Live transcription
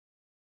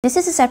This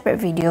is a separate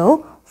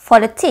video for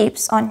the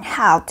tips on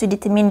how to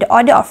determine the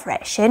order of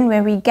reaction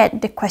when we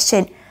get the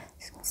question.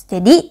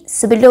 Jadi,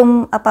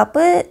 sebelum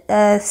apa-apa,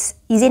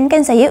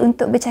 izinkan saya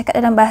untuk bercakap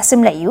dalam bahasa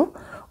Melayu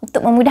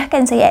untuk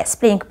memudahkan saya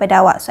explain kepada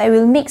awak. So, I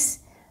will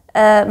mix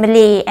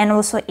Malay and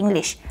also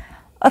English.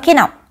 Okay,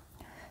 now.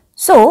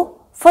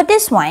 So, for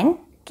this one,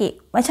 okay,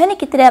 macam ni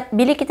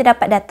bila kita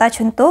dapat data,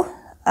 contoh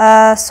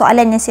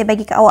soalan yang saya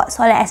bagi ke awak,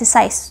 soalan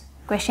exercise.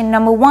 Question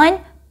number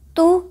 1,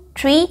 2,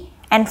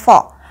 3 and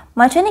 4.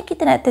 Macam ni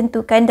kita nak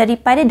tentukan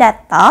daripada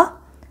data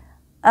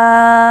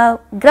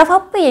graf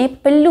apa yang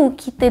perlu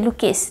kita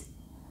lukis.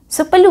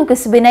 So, perlu ke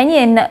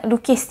sebenarnya nak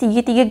lukis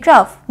 3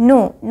 graf?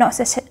 No, not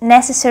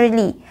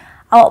necessarily.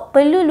 Awak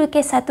perlu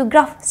lukis satu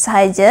graf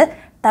sahaja,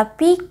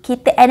 tapi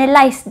kita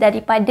analyse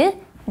daripada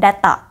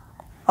data.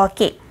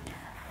 Okay.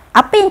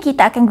 Apa yang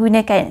kita akan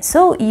gunakan?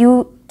 So,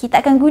 kita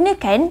akan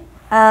gunakan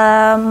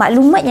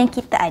maklumat yang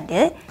kita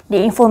ada,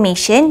 the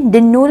information, the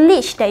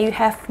knowledge that you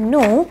have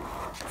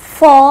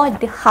for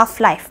the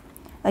half-life.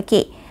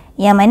 Okay,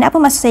 yang mana apa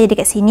maksud saya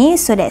dekat sini?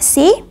 So, let's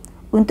say,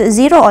 untuk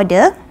zero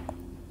order,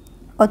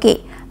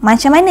 okay,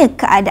 macam mana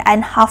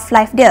keadaan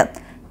half-life dia?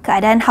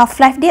 Keadaan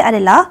half-life dia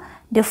adalah,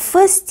 the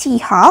first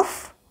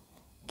T-half,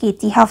 okay,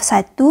 T-half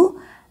 1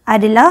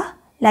 adalah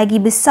lagi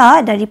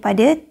besar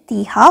daripada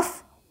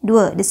T-half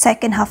 2, the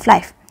second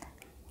half-life.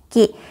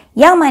 Okay,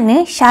 yang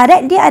mana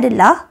syarat dia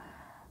adalah,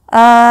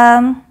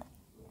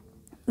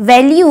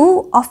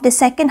 value of the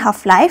second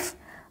half-life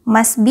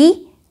must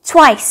be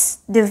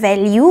twice the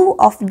value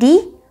of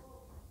the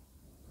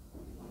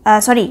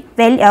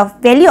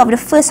value of the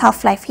first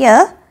half-life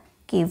here.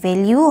 Okay,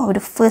 value of the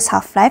first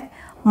half-life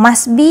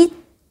must be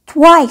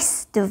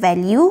twice the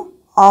value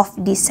of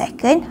the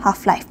second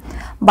half-life.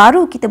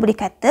 Baru kita boleh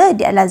kata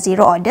dia adalah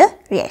zero order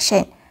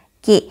reaction.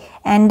 Okay,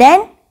 and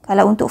then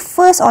kalau untuk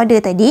first order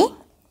tadi,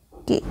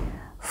 okay,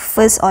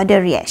 first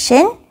order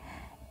reaction,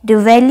 the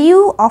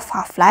value of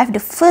half-life, the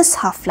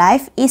first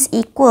half-life is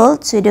equal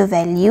to the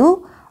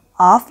value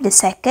of the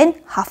second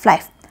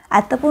half-life.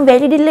 Ataupun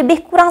value dia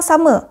lebih kurang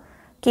sama.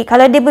 Okay,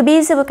 kalau dia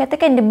berbeza,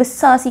 berkatakan dia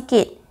besar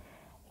sikit.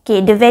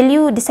 Okay, the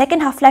second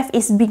half-life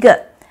is bigger.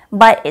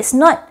 But it's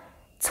not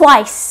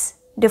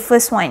twice the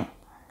first one.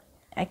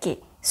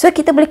 Okay, so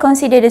kita boleh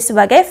consider dia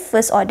sebagai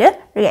first order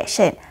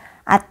reaction.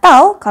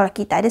 Atau kalau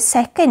kita ada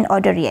second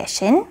order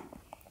reaction.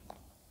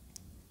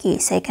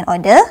 Okay, second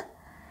order.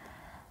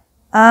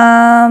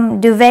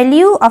 The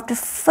value of the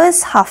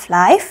first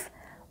half-life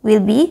will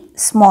be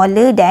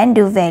smaller than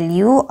the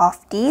value of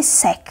the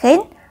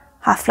second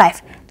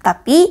half-life.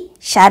 Tapi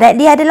syarat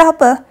dia adalah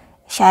apa?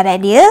 Syarat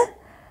dia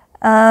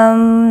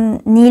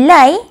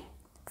nilai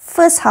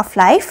first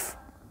half-life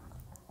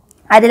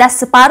adalah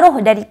separuh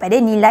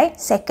daripada nilai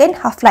second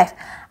half-life.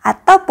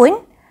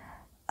 Ataupun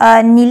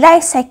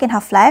nilai second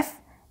half-life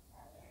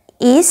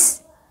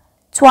is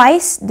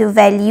twice the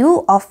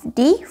value of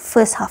the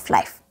first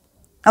half-life.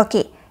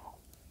 Okay.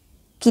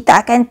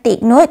 Kita akan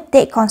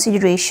take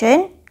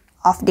consideration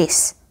of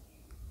this.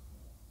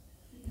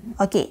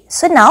 Okay,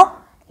 so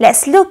now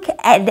let's look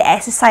at the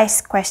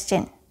exercise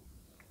question.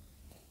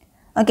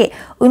 Okay,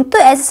 untuk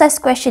exercise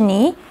question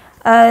ni,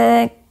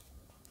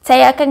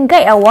 saya akan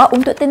guide awak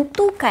untuk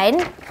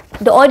tentukan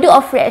the order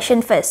of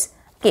reaction first.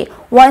 Okay,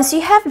 once you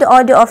have the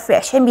order of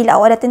reaction,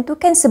 bila awak dah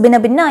tentukan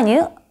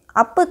sebenar-benarnya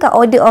apakah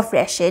order of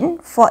reaction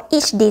for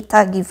each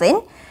data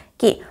given,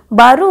 okay,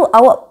 baru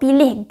awak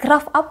pilih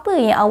graf apa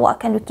yang awak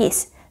akan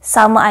lukis.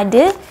 Sama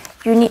ada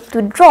you need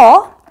to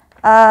draw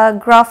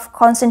graph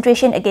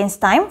concentration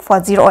against time for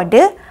zero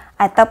order,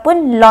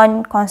 ataupun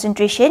ln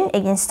concentration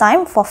against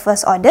time for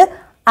first order,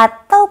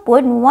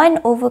 ataupun 1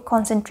 over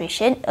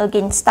concentration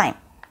against time,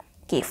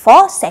 okay,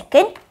 for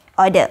second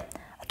order.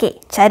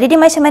 Okay, cara dia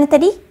macam mana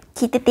tadi?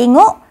 Kita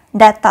tengok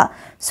data.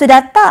 So,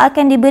 data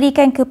akan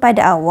diberikan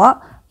kepada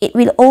awak. It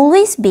will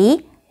always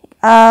be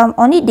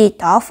only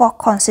data for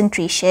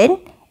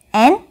concentration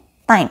and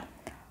time.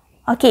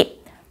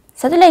 Okay.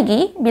 Satu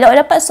lagi, bila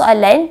awak dapat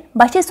soalan,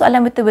 baca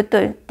soalan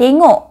betul-betul.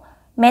 Tengok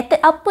method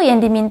apa yang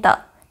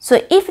diminta. So,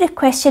 if the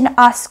question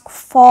ask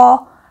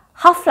for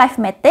half-life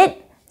method,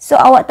 so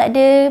awak tak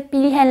ada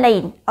pilihan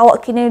lain.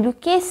 Awak kena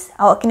lukis,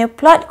 awak kena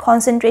plot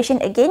concentration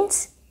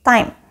against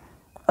time.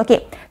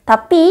 Okay,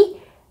 tapi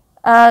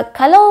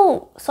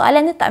kalau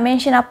soalan tu tak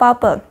mention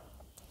apa-apa,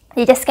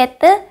 dia just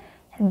kata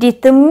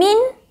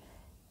determine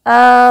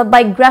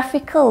by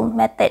graphical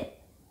method.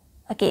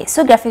 Okay,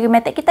 so graphical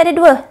method kita ada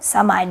dua.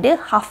 Sama ada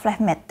half-life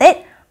method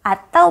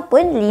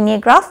ataupun linear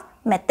graph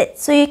method.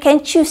 So, you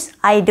can choose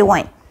either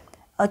one.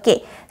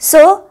 Okay,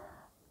 so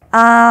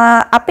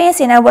apa yang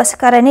saya nak buat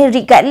sekarang ni,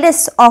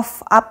 regardless of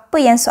apa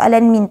yang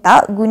soalan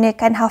minta,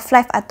 gunakan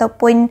half-life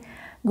ataupun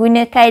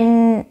gunakan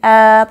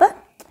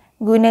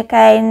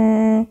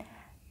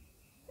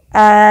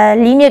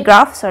linear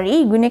graph,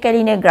 gunakan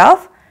linear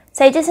graph.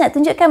 Saya just nak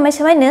tunjukkan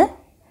macam mana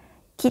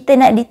kita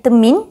nak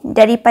determine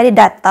daripada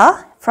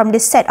data from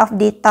the set of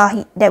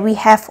data that we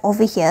have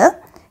over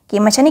here. Okay,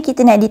 macam ni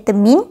kita nak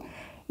determine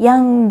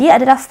yang dia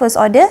adalah first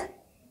order,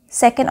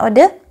 second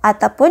order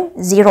ataupun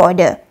zero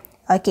order.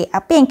 Okay,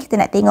 apa yang kita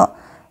nak tengok?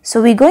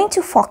 So we're going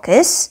to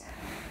focus.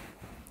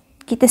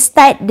 Kita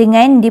start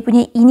dengan dia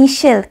punya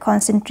initial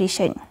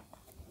concentration.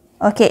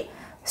 Okay,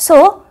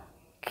 so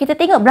kita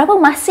tengok berapa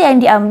masa yang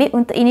diambil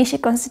untuk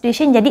initial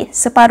concentration jadi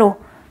separuh.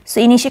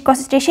 So initial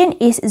concentration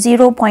is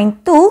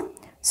 0.2.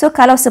 So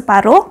kalau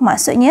separuh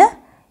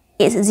maksudnya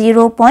it's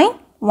 0.1.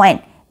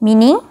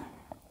 Meaning,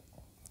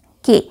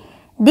 okay,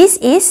 this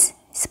is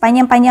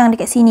sepanjang-panjang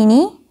dekat sini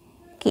ni.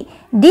 Okay,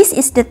 this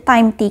is the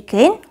time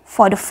taken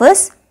for the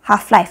first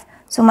half-life.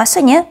 So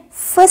maksudnya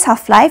first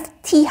half-life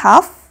T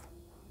half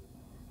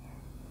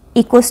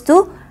equals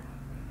to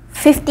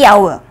 50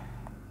 hour.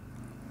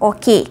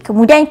 Okay,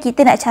 kemudian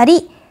kita nak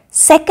cari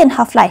second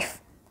half-life.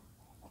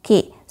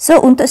 Okay, so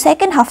untuk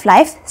second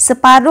half-life,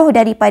 separuh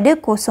daripada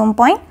 0.1.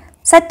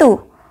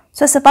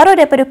 So separuh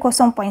daripada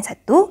 0.1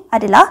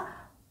 adalah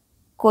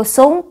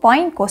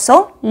 0.05.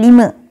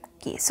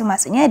 Okay, so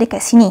maksudnya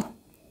dekat sini.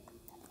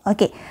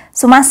 Okay,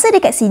 so masa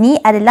dekat sini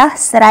adalah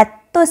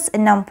 160.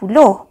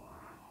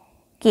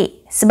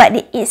 Okay, sebab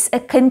it's a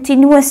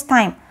continuous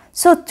time.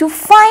 So, to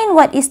find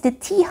what is the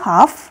T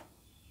half,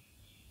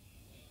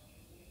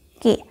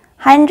 okay,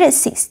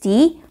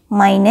 160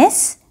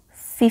 minus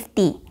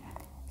 50.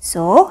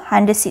 So,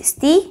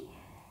 160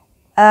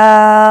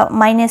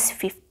 minus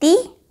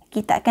 50,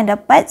 kita akan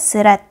dapat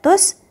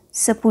 110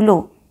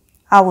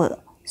 hour.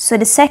 So,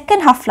 the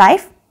second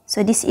half-life,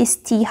 so this is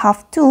T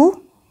half 2,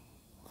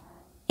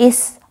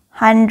 is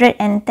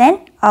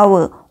 110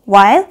 hour.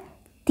 While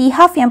T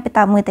half yang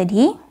pertama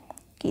tadi,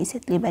 okay,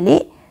 saya tulis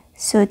balik.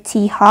 So,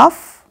 T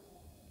half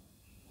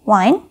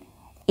 1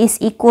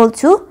 is equal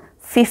to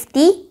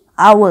 50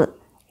 hour.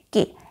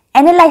 Okay,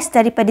 analyze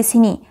daripada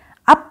sini.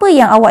 Apa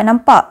yang awak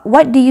nampak?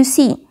 What do you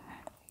see?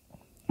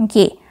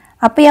 Okay,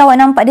 apa yang awak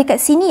nampak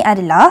dekat sini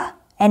adalah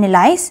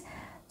analyze.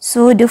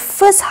 So, the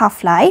first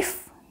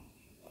half-life,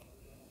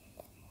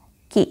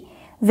 okay,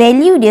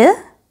 value dia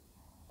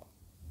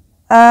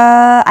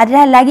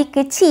adalah lagi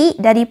kecil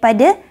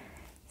daripada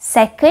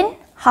second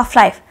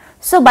half-life.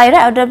 So, by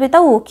right, anda boleh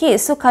tahu, okay,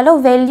 so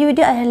kalau value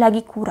dia adalah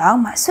lagi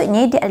kurang,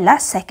 maksudnya dia adalah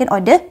second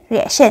order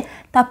reaction.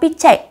 Tapi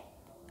check,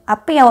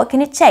 apa yang awak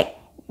kena check?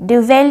 The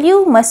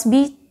value must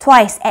be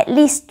twice, at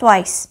least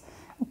twice.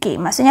 Okay,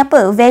 maksudnya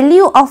apa?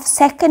 Value of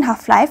second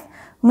half-life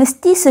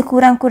mesti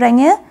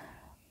sekurang-kurangnya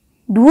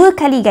 2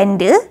 kali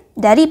ganda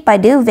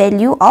daripada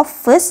value of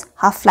first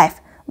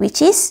half-life.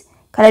 Which is,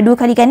 kalau 2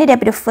 kali ganda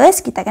daripada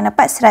first, kita akan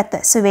dapat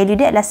 100. So, value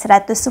dia adalah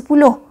 110.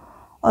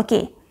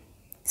 Okay,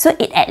 so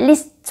it at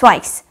least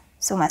twice.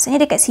 So,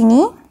 maksudnya dekat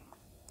sini,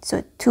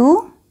 so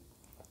 2,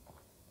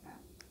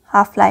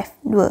 half-life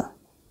 2.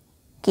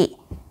 Okay.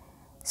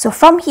 So,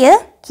 from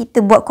here, kita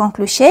buat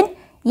conclusion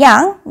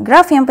yang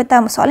graf yang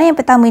pertama, soalan yang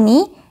pertama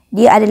ni,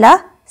 dia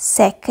adalah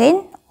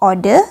second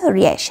order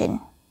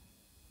reaction.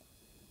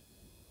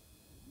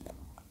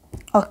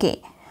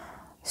 Okay.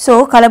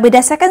 So, kalau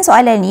berdasarkan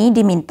soalan ni,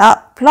 dia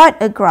minta plot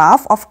a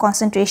graph of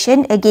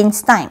concentration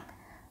against time.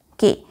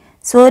 Okay.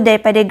 So,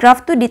 daripada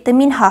graph tu,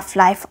 determine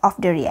half-life of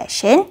the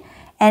reaction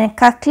and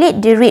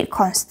calculate the rate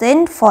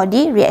constant for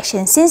the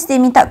reaction. Since dia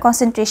minta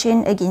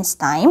concentration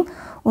against time,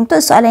 untuk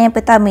soalan yang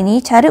pertama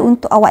ni, cara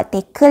untuk awak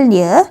tackle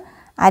dia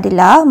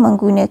adalah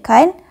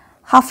menggunakan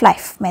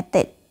half-life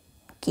method.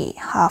 Okay,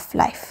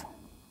 half-life.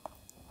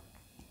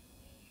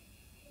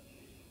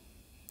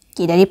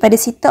 Okay, daripada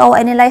situ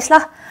awak analyse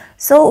lah.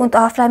 So,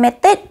 untuk half-life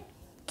method,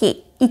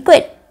 okay,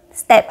 ikut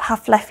step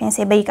half-life yang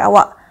saya bagi kat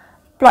awak.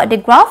 Plot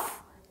the graph,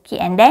 okay,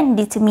 and then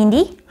determine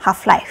the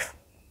half-life.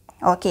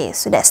 Okay,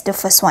 so that's the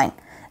first one.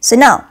 So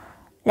now,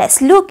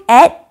 let's look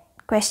at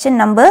question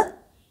number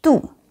 2.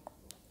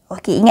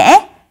 Okay,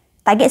 ingat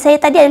target saya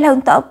tadi adalah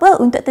untuk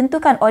apa? Untuk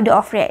tentukan order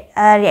of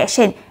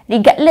reaction,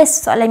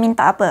 regardless soalan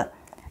minta apa.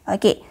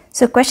 Okay,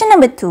 so question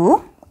number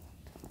 2,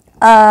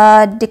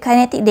 the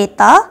kinetic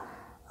data.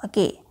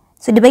 Okay,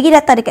 so dia bagi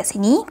data dekat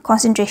sini,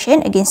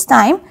 concentration against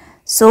time.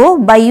 So,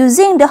 by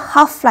using the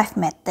half-life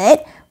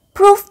method,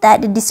 prove that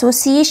the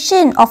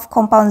dissociation of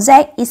compound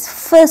Z is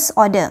first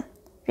order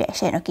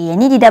reaction. Okay,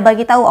 yang ni dia dah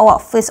bagi tahu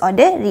awak first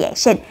order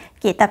reaction.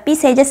 Okay, tapi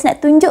saya just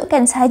nak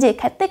tunjukkan sahaja.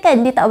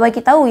 Katakan dia tak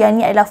bagi tahu yang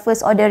ni adalah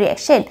first order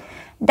reaction.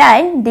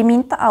 Dan dia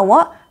minta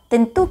awak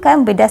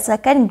tentukan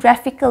berdasarkan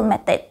graphical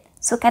method.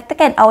 So,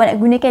 katakan awak nak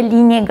gunakan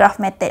linear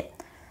graph method.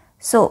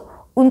 So,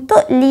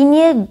 untuk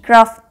linear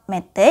graph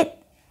method,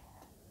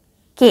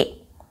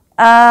 okay,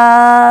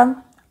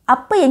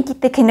 apa yang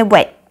kita kena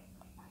buat?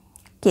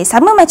 Okay,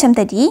 sama macam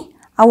tadi,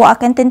 awak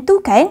akan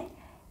tentukan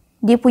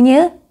dia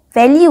punya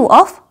value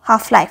of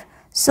half-life.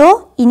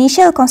 So,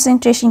 initial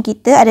concentration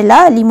kita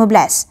adalah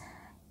 15.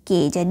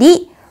 Okay,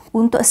 jadi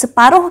untuk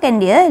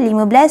separuhkan dia,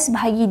 15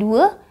 bahagi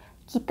 2,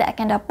 kita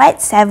akan dapat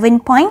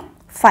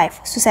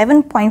 7.5. So,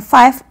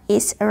 7.5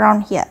 is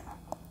around here.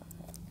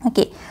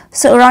 Okay,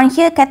 so around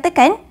here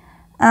katakan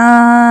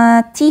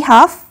T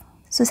half,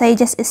 so saya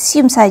just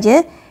assume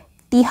saja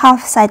T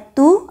half 1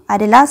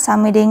 adalah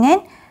sama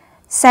dengan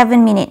 7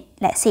 minit.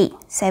 Let's say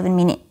 7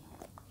 minit.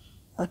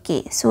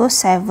 Okay, so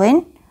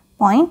 7.5.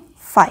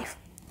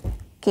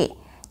 Okay,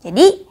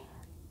 jadi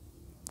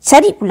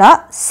cari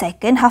pula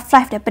second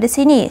half-life daripada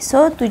sini.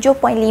 So,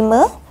 7.5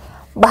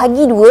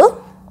 bahagi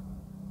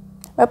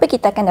 2. Berapa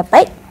kita akan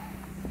dapat?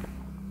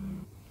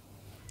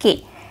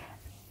 Okay.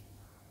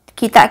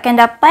 Kita akan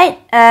dapat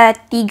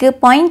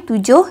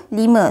 3.75.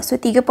 So,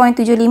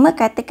 3.75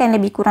 katakan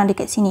lebih kurang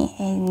dekat sini.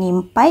 Ini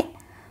 4.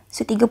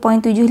 So,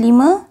 3.75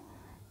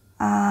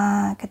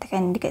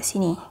 katakan dekat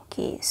sini.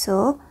 Okay.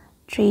 So,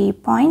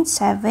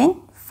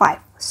 3.75.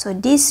 So,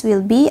 this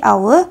will be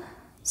our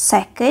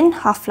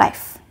second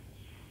half-life.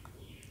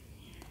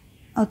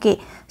 Okay.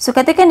 So,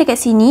 katakan dekat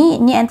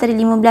sini, ni antara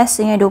 15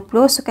 dengan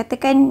 20. So,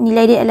 katakan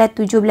nilai dia adalah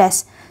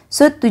 17.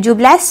 So,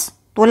 17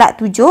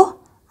 tolak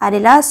 7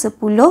 adalah 10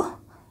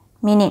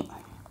 minit.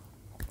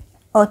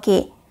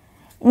 Okey.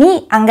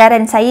 Ni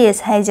anggaran saya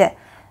sahaja.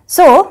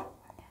 So,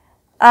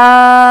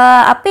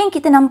 apa yang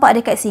kita nampak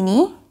dekat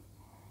sini,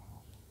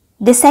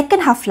 the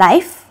second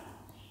half-life,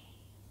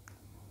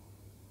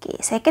 okay,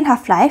 second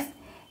half-life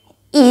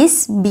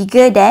is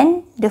bigger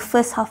than the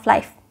first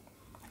half-life.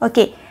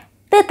 Okey.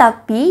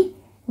 Tetapi,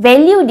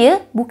 value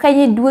dia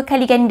bukannya 2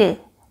 kali ganda.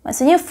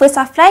 Maksudnya, first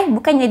half-life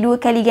bukannya 2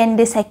 kali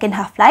ganda second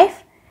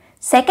half-life.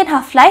 Second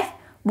half-life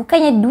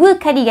bukannya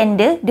 2 kali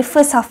ganda the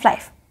first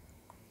half-life.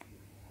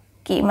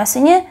 Okay,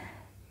 maksudnya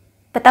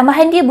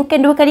pertambahan dia bukan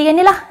 2 kali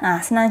ganda lah.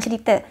 Senang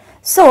cerita.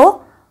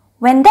 So,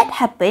 when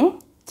that happen,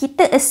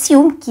 kita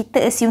assume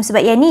sebab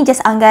yang ni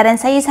just anggaran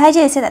saya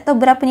sahaja. Saya tak tahu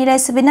berapa nilai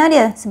sebenar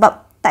dia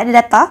sebab tak ada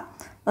data.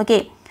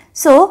 Okay,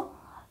 so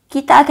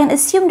kita akan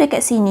assume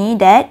dekat sini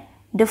that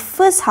the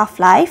first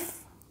half-life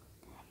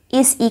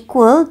is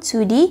equal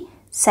to the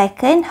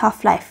second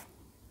half-life.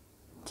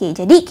 Okay,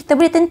 jadi kita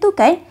boleh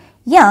tentukan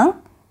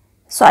yang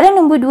soalan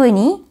nombor 2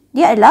 ni,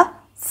 dia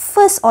adalah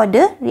first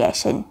order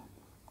reaction.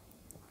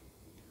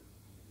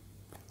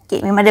 Okay,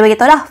 memang dia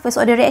beritahu lah first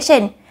order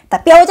reaction.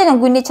 Tapi awak jangan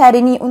guna cara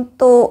ni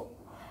untuk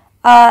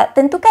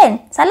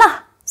tentukan.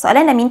 Salah.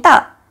 Soalan dah minta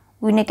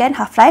gunakan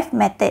half-life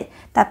method.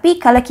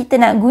 Tapi kalau kita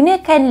nak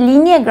gunakan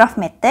linear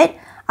graph method,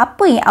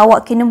 apa yang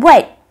awak kena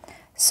buat?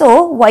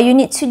 So, what you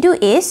need to do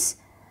is,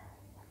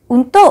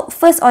 untuk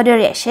first order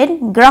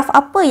reaction, graph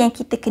apa yang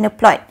kita kena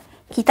plot?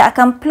 Kita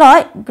akan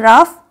plot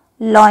graph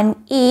ln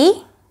A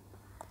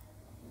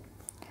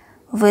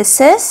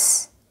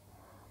versus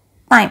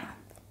time.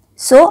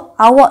 So,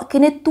 awak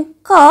kena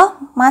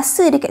tukar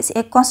masa dekat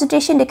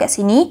concentration dekat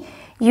sini.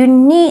 You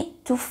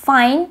need to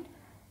find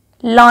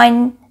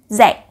ln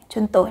Z.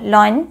 Contoh,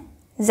 ln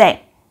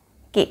Z.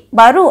 Okay,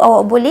 baru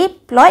awak boleh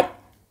plot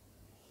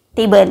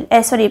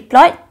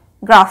plot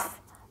graph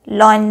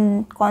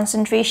ln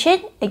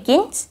concentration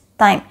against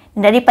time.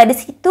 Dan daripada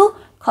situ,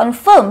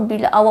 confirm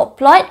bila awak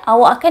plot,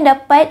 awak akan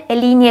dapat a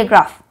linear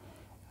graph.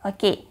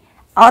 Okay,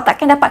 awak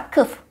takkan dapat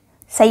curve.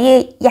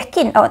 Saya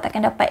yakin awak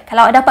takkan dapat.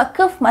 Kalau awak dapat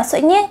curve,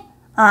 maksudnya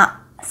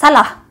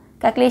salah.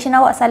 Calculation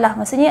awak salah.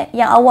 Maksudnya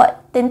yang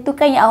awak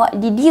tentukan, yang awak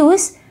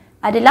deduce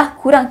adalah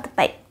kurang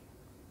tepat.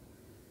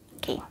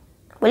 Okay,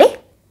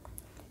 boleh?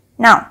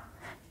 Now,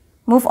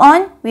 move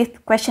on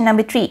with question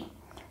number 3.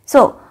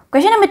 So,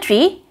 question number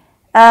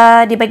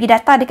 3, dia bagi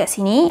data dekat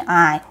sini.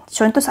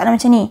 Contoh soalan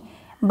macam ni.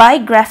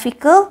 By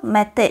graphical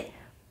method,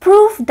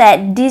 prove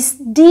that this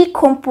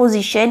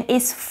decomposition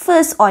is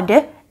first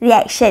order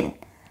reaction.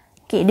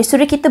 Okay, dia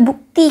suruh kita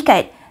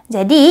buktikan.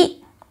 Jadi,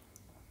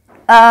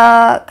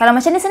 kalau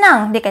macam ni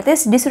senang. Dia kata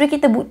dia suruh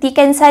kita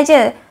buktikan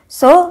saja.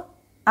 So,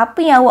 apa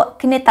yang awak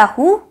kena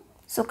tahu?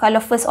 So,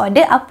 kalau first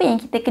order, apa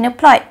yang kita kena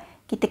plot?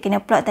 Kita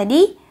kena plot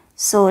tadi.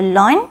 So,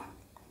 ln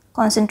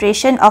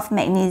concentration of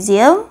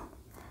magnesium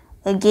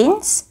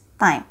against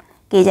time.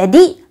 Okay,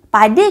 jadi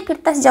pada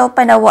kertas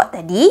jawapan awak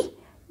tadi,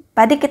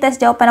 pada kertas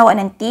jawapan awak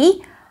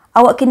nanti,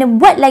 awak kena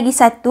buat lagi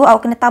satu,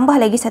 awak kena tambah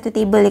lagi satu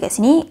table dekat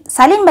sini.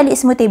 Salin balik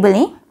semua table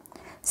ni.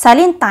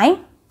 Salin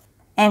time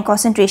and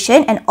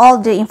concentration and all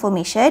the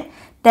information.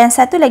 Dan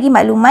satu lagi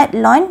maklumat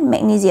ln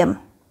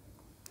magnesium.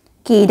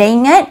 Okay,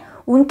 dan ingat,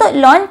 untuk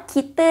ln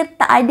kita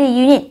tak ada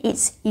unit.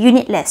 It's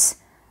unitless.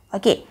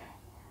 Okay.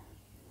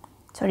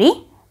 Sorry.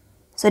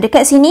 So,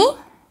 dekat sini,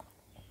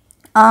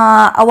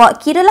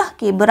 awak kira lah,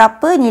 okay,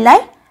 berapa nilai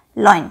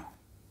ln.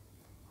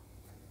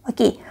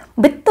 Okay,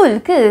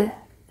 betul ke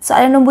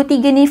soalan nombor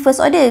 3 ni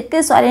first order ke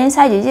soalan ni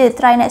saja je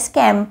try nak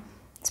scam?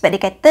 Sebab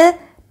dia kata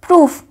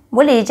proof.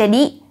 Boleh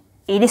jadi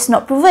it is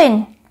not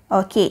proven.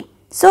 Okay,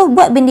 so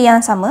buat benda yang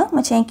sama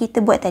macam yang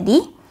kita buat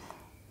tadi.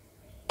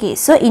 Okay,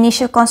 so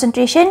initial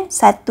concentration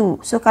 1.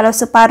 So, kalau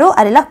separuh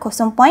adalah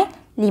 0.5.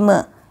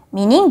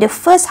 Meaning the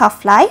first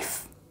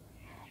half-life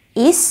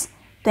is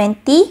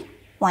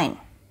 21.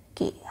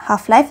 Okay,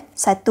 half-life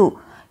 1.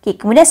 Okay,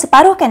 kemudian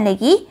separuhkan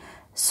lagi.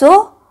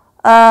 So,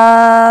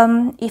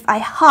 if I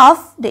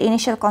half the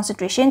initial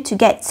concentration to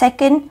get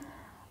second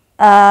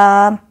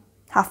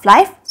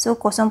half-life, so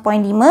 0.5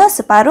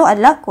 separuh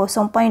adalah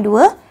 0.25.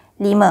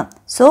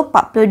 So,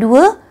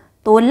 42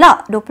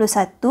 tolak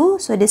 21.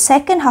 So, the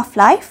second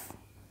half-life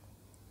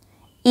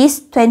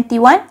is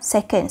 21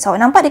 seconds. So,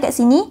 awak nampak dekat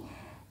sini,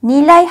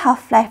 nilai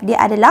half-life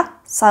dia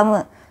adalah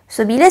sama.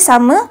 So, bila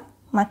sama,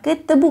 maka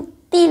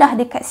terbuktilah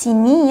dekat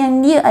sini yang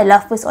dia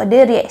adalah first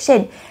order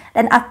reaction.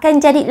 Dan akan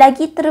jadi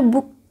lagi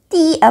terbukti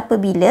T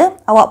apabila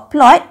awak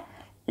plot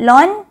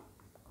ln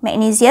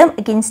magnesium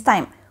against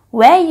time,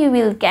 where you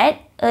will get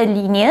a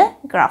linear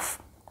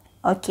graph.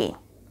 Okay.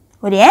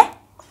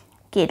 Boleh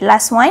Okay,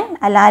 last one,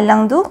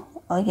 alang-alang tu.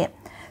 Okay.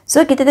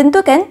 So, kita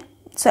tentukan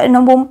soalan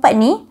nombor 4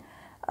 ni,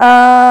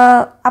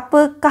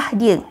 apakah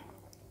dia?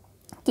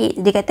 Okay,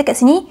 dia kata kat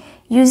sini,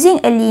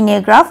 using a linear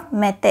graph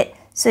method.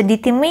 So,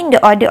 determine the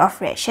order of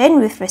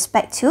reaction with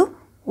respect to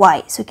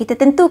y. So, kita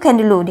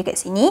tentukan dulu dekat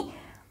sini,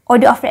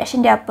 order of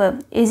reaction dia apa?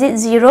 Is it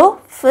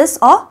 0,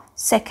 first or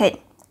second?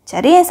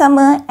 Cara yang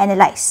sama,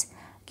 analyze.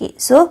 Okay,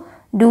 so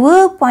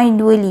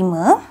 2.25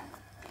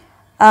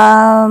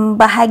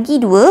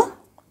 bahagi 2.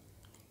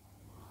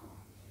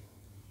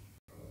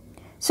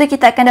 So,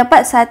 kita akan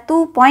dapat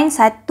 1.125.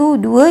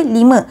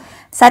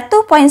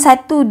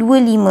 1.125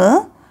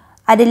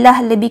 adalah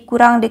lebih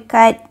kurang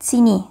dekat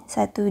sini.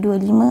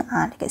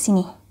 125, dekat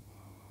sini.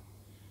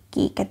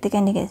 Okay,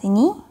 katakan dekat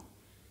sini.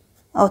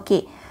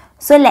 Okay,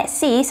 so let's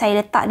say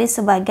saya letak dia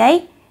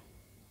sebagai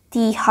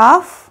T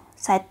half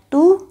 1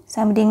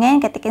 sama dengan,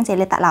 katakan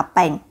saya letak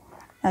 8.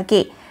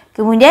 Okay,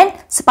 kemudian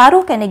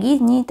separuhkan lagi,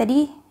 ni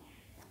tadi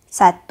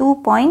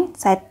 1.125.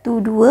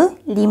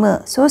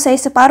 So, saya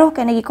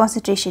separuhkan lagi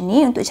concentration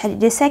ni untuk cari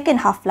the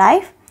second half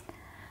life.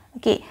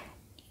 Okay,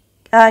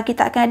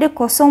 kita akan ada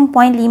 0.56.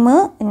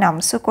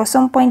 So,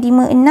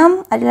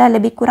 0.56 adalah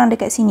lebih kurang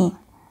dekat sini.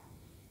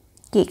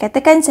 Okay,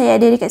 katakan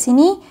saya ada dekat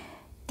sini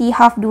T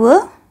half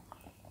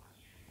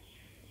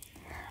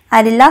 2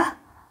 adalah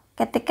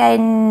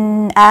katakan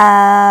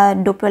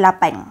 28.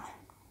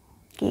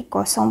 Okay,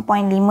 0.56.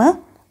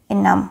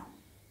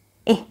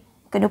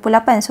 Bukan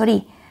 28,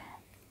 sorry.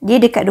 Dia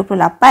dekat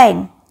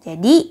 28.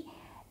 Jadi,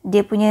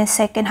 dia punya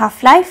second half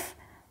life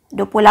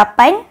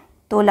 28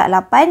 tolak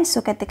 8.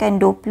 So,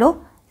 katakan 20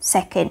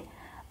 second.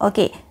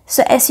 Okay.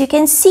 So, as you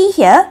can see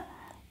here.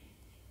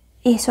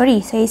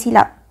 Sorry. Saya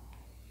silap.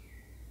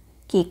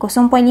 Okay.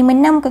 0.56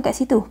 bukan kat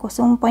situ.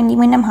 0.56.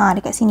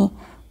 Dekat sini.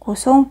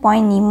 0.56.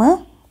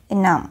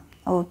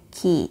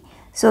 Okay.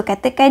 So,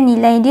 katakan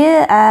nilai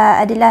dia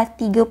adalah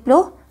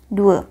 32.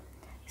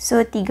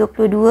 So, 32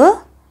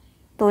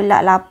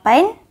 tolak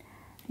 8.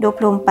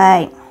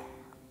 24.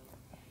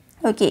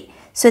 Okay.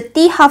 So,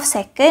 T half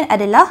second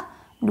adalah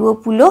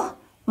 24.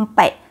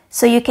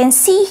 So, you can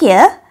see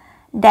here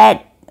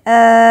that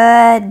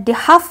the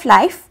half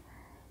life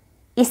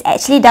is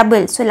actually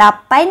double. So,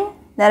 8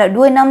 darab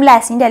 2,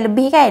 16. Ni dah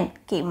lebih kan?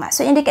 Okay.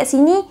 Maksudnya dekat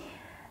sini,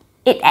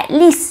 it at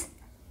least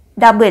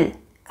double.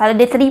 Kalau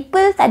dia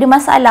triple, tak ada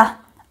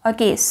masalah.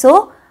 Okay.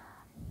 So,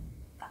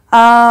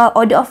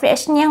 order of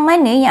reaction yang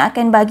mana yang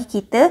akan bagi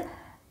kita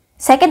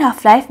second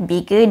half-life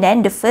bigger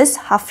than the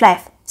first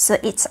half-life. So,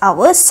 it's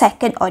our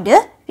second order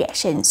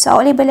reaction. So,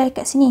 awak boleh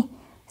balik kat sini.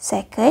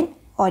 Second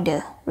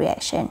order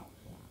reaction.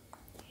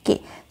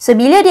 Okay. So,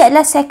 bila dia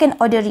adalah second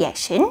order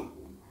reaction,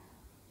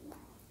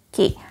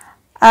 okay,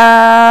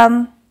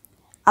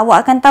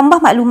 awak akan tambah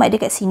maklumat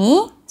dekat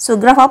sini. So,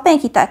 graf apa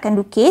yang kita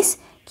akan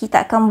lukis?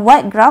 Kita akan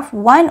buat graf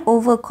 1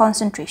 over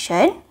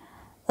concentration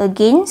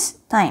against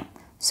time.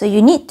 So,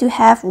 you need to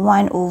have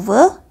 1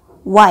 over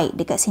y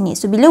dekat sini.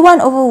 So, bila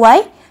 1 over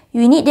y,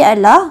 unit dia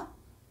adalah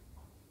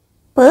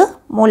per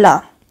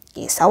molar.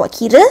 Okay, so awak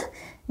kira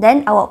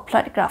dan awak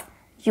plot graph.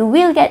 You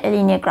will get a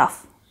linear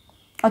graph.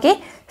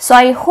 Okay, so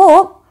I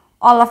hope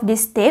all of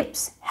these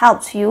tips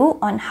helps you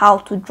on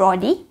how to draw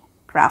the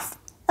graph.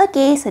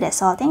 Okay, so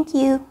that's all. Thank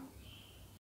you.